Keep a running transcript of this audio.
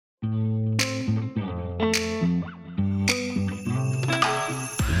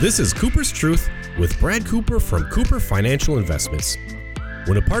This is Cooper's Truth with Brad Cooper from Cooper Financial Investments.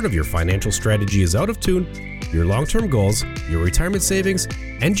 When a part of your financial strategy is out of tune, your long-term goals, your retirement savings,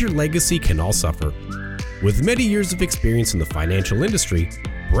 and your legacy can all suffer. With many years of experience in the financial industry,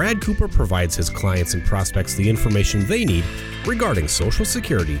 Brad Cooper provides his clients and prospects the information they need regarding Social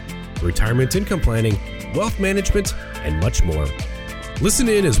Security, retirement income planning, wealth management, and much more. Listen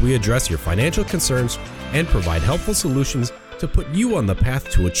in as we address your financial concerns and provide helpful solutions to put you on the path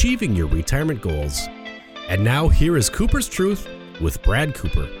to achieving your retirement goals. And now here is Cooper's Truth with Brad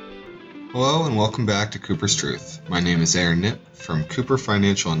Cooper. Hello and welcome back to Cooper's Truth. My name is Aaron Knipp from Cooper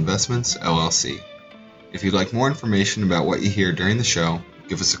Financial Investments, LLC. If you'd like more information about what you hear during the show,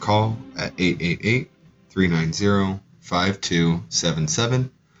 give us a call at 888-390-5277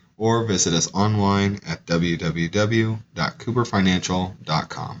 or visit us online at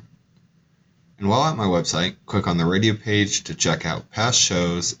www.cooperfinancial.com. And while at my website, click on the radio page to check out past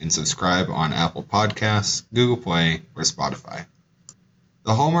shows and subscribe on Apple Podcasts, Google Play, or Spotify.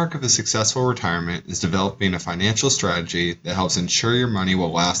 The hallmark of a successful retirement is developing a financial strategy that helps ensure your money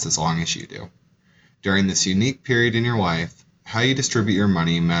will last as long as you do. During this unique period in your life, how you distribute your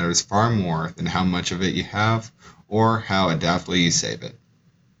money matters far more than how much of it you have or how adeptly you save it.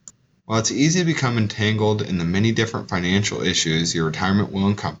 While it's easy to become entangled in the many different financial issues your retirement will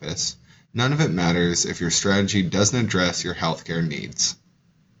encompass, none of it matters if your strategy doesn't address your healthcare needs.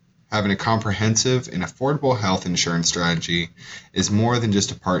 Having a comprehensive and affordable health insurance strategy is more than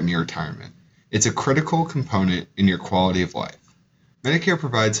just a part in your retirement. It's a critical component in your quality of life. Medicare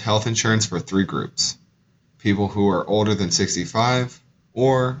provides health insurance for three groups: people who are older than 65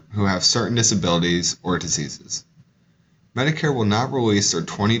 or who have certain disabilities or diseases. Medicare will not release their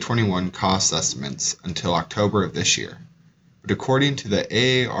 2021 cost estimates until October of this year. But according to the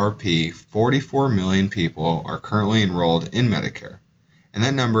AARP, 44 million people are currently enrolled in Medicare, and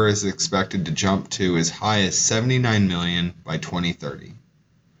that number is expected to jump to as high as 79 million by 2030.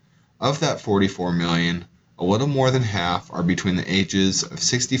 Of that 44 million, a little more than half are between the ages of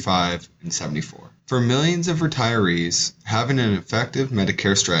 65 and 74. For millions of retirees, having an effective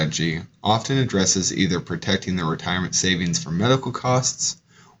Medicare strategy often addresses either protecting their retirement savings from medical costs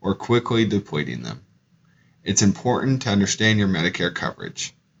or quickly depleting them. It's important to understand your Medicare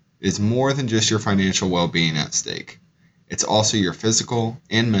coverage. It is more than just your financial well-being at stake. It's also your physical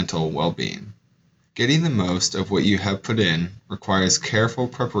and mental well-being. Getting the most of what you have put in requires careful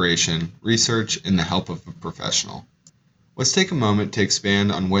preparation, research, and the help of a professional. Let's take a moment to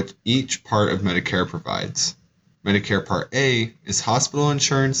expand on what each part of Medicare provides. Medicare Part A is hospital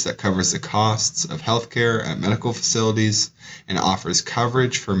insurance that covers the costs of healthcare at medical facilities and offers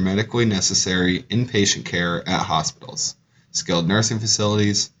coverage for medically necessary inpatient care at hospitals, skilled nursing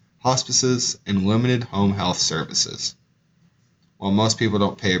facilities, hospices, and limited home health services. While most people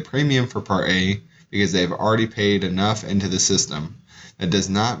don't pay a premium for Part A because they've already paid enough into the system, that does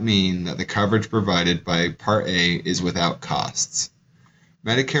not mean that the coverage provided by Part A is without costs.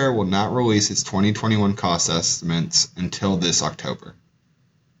 Medicare will not release its 2021 cost estimates until this October.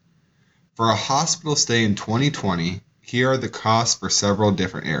 For a hospital stay in 2020, here are the costs for several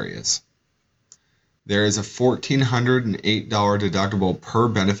different areas. There is a $1,408 deductible per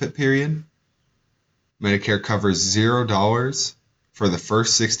benefit period. Medicare covers $0 for the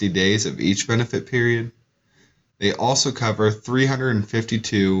first 60 days of each benefit period. They also cover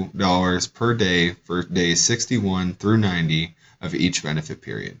 $352 per day for days 61 through 90 of each benefit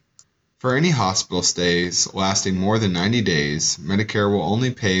period. For any hospital stays lasting more than 90 days, Medicare will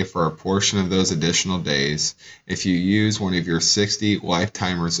only pay for a portion of those additional days if you use one of your 60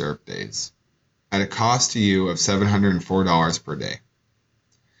 lifetime reserve days, at a cost to you of $704 per day.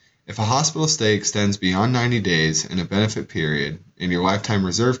 If a hospital stay extends beyond 90 days in a benefit period in your lifetime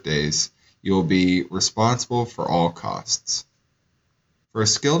reserve days, you will be responsible for all costs. For a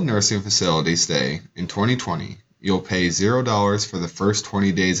skilled nursing facility stay in 2020, you'll pay $0 for the first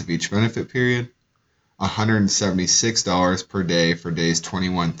 20 days of each benefit period, $176 per day for days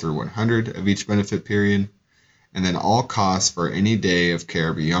 21 through 100 of each benefit period, and then all costs for any day of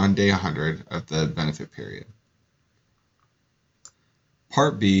care beyond day 100 of the benefit period.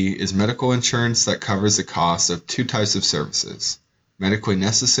 Part B is medical insurance that covers the cost of two types of services: medically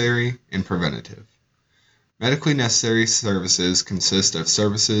necessary and preventative. Medically necessary services consist of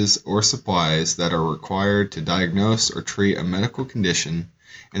services or supplies that are required to diagnose or treat a medical condition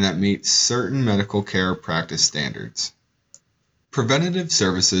and that meet certain medical care practice standards. Preventative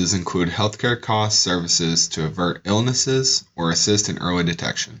services include healthcare cost services to avert illnesses or assist in early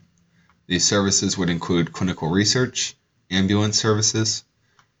detection. These services would include clinical research, ambulance services,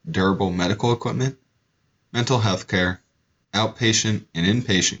 durable medical equipment, mental health care, outpatient and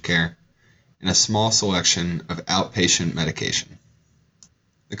inpatient care, and a small selection of outpatient medication.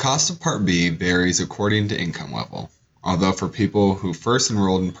 The cost of Part B varies according to income level, although for people who first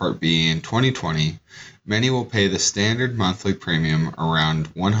enrolled in Part B in 2020, many will pay the standard monthly premium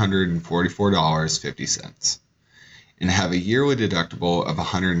around $144.50 and have a yearly deductible of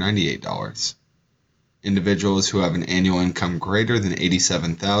 $198. Individuals who have an annual income greater than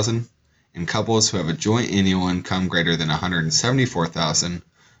 $87,000 and couples who have a joint annual income greater than $174,000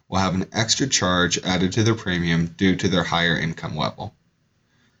 will have an extra charge added to their premium due to their higher income level.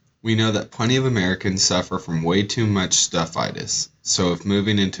 We know that plenty of Americans suffer from way too much stuffitis, so if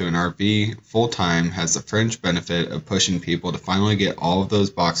moving into an RV full-time has the fringe benefit of pushing people to finally get all of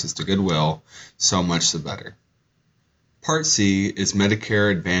those boxes to Goodwill, so much the better. Part C is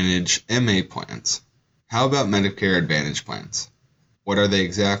Medicare Advantage MA plans. How about Medicare Advantage plans? What are they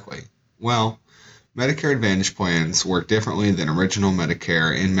exactly? Well, Medicare Advantage plans work differently than original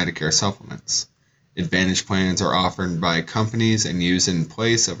Medicare and Medicare supplements. Advantage plans are offered by companies and used in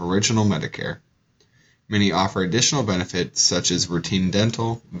place of original Medicare. Many offer additional benefits such as routine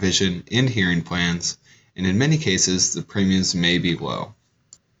dental, vision, and hearing plans, and in many cases the premiums may be low.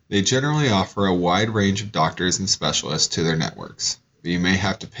 They generally offer a wide range of doctors and specialists to their networks, but you may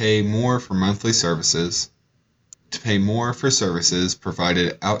have to pay more for services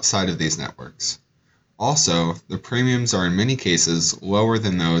provided outside of these networks. Also, the premiums are in many cases lower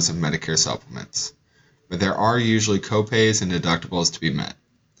than those of Medicare supplements, but there are usually copays and deductibles to be met.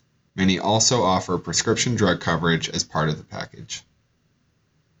 Many also offer prescription drug coverage as part of the package.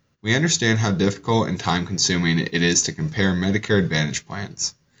 We understand how difficult and time-consuming it is to compare Medicare Advantage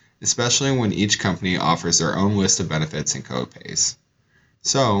plans, especially when each company offers their own list of benefits and copays.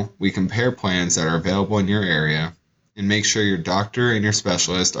 So, we compare plans that are available in your area and make sure your doctor and your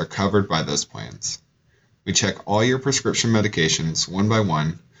specialist are covered by those plans. We check all your prescription medications one by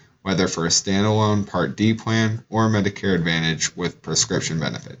one, whether for a standalone Part D plan or Medicare Advantage with prescription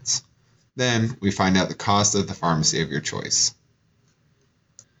benefits. Then, we find out the cost of the pharmacy of your choice.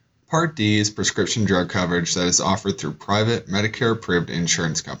 Part D is prescription drug coverage that is offered through private Medicare-approved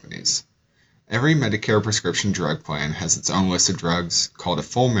insurance companies. Every Medicare prescription drug plan has its own list of drugs, called a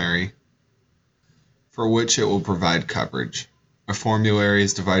formulary, for which it will provide coverage. A formulary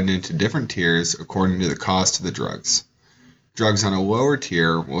is divided into different tiers according to the cost of the drugs. Drugs on a lower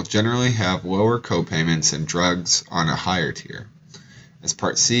tier will generally have lower copayments than drugs on a higher tier. As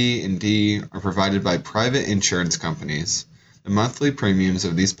Part C and D are provided by private insurance companies, the monthly premiums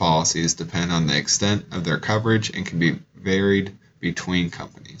of these policies depend on the extent of their coverage and can be varied between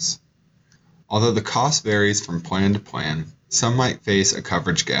companies. Although the cost varies from plan to plan, some might face a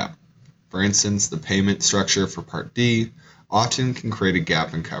coverage gap. For instance, the payment structure for Part D often can create a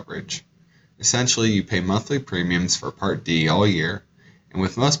gap in coverage. Essentially, you pay monthly premiums for Part D all year, and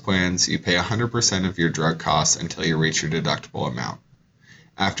with most plans, you pay 100% of your drug costs until you reach your deductible amount.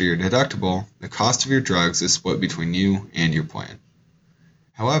 After your deductible, the cost of your drugs is split between you and your plan.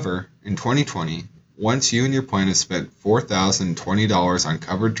 However, in 2020, once you and your plan have spent $4,020 on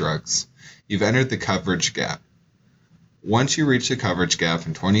covered drugs, you've entered the coverage gap. Once you reach the coverage gap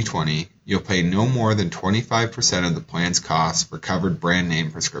in 2020, you'll pay no more than 25% of the plan's costs for covered brand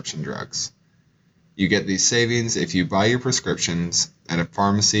name prescription drugs. You get these savings if you buy your prescriptions at a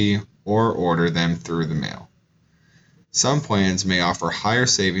pharmacy or order them through the mail. Some plans may offer higher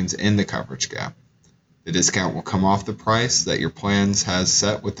savings in the coverage gap. The discount will come off the price that your plan has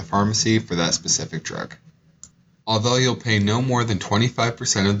set with the pharmacy for that specific drug. Although you'll pay no more than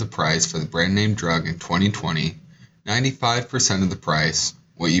 25% of the price for the brand name drug in 2020, 95% of the price,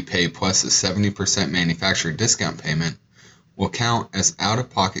 what you pay plus a 70% manufacturer discount payment, will count as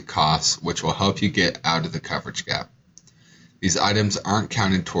out-of-pocket costs, which will help you get out of the coverage gap. These items aren't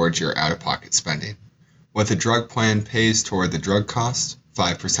counted towards your out-of-pocket spending. What the drug plan pays toward the drug cost,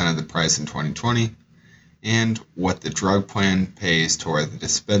 5% of the price in 2020, and what the drug plan pays toward the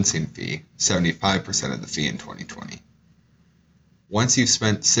dispensing fee, 75% of the fee in 2020. Once you've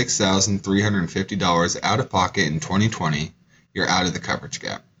spent $6,350 out of pocket in 2020, you're out of the coverage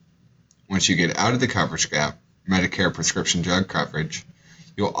gap. Once you get out of the coverage gap, Medicare prescription drug coverage,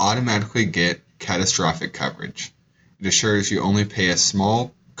 you'll automatically get catastrophic coverage. It assures you only pay a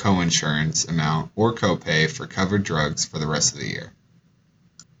small coinsurance amount or copay for covered drugs for the rest of the year.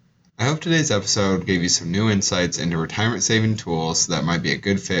 I hope today's episode gave you some new insights into retirement saving tools that might be a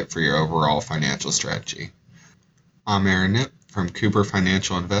good fit for your overall financial strategy. I'm Aaron Knipp from Cooper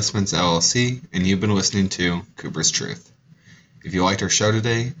Financial Investments LLC, and you've been listening to Cooper's Truth. If you liked our show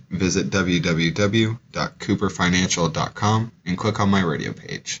today, visit www.cooperfinancial.com and click on my radio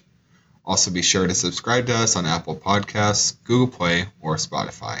page. Also, be sure to subscribe to us on Apple Podcasts, Google Play, or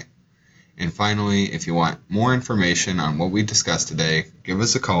Spotify. And finally, if you want more information on what we discussed today, give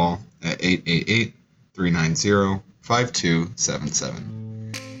us a call at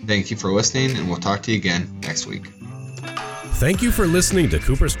 888-390-5277. Thank you for listening, and we'll talk to you again next week. Thank you for listening to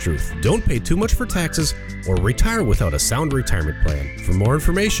Cooper's Truth. Don't pay too much for taxes or retire without a sound retirement plan. For more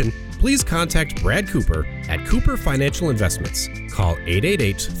information, please contact Brad Cooper at Cooper Financial Investments. Call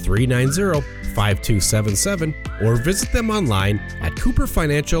 888-390-5277 or visit them online at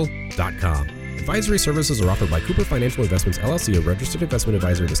cooperfinancial.com. Advisory services are offered by Cooper Financial Investments, LLC, a registered investment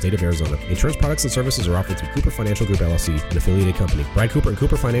advisor in the state of Arizona. Insurance products and services are offered through Cooper Financial Group, LLC, an affiliated company. Brad Cooper and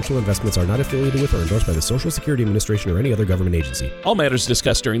Cooper Financial Investments are not affiliated with or endorsed by the Social Security Administration or any other government agency. All matters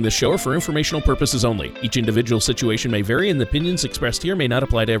discussed during this show are for informational purposes only. Each individual situation may vary, and the opinions expressed here may not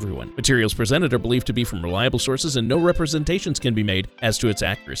apply to everyone. Materials presented are believed to be from reliable sources, and no representations can be made as to its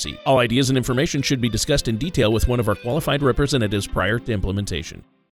accuracy. All ideas and information should be discussed in detail with one of our qualified representatives prior to implementation.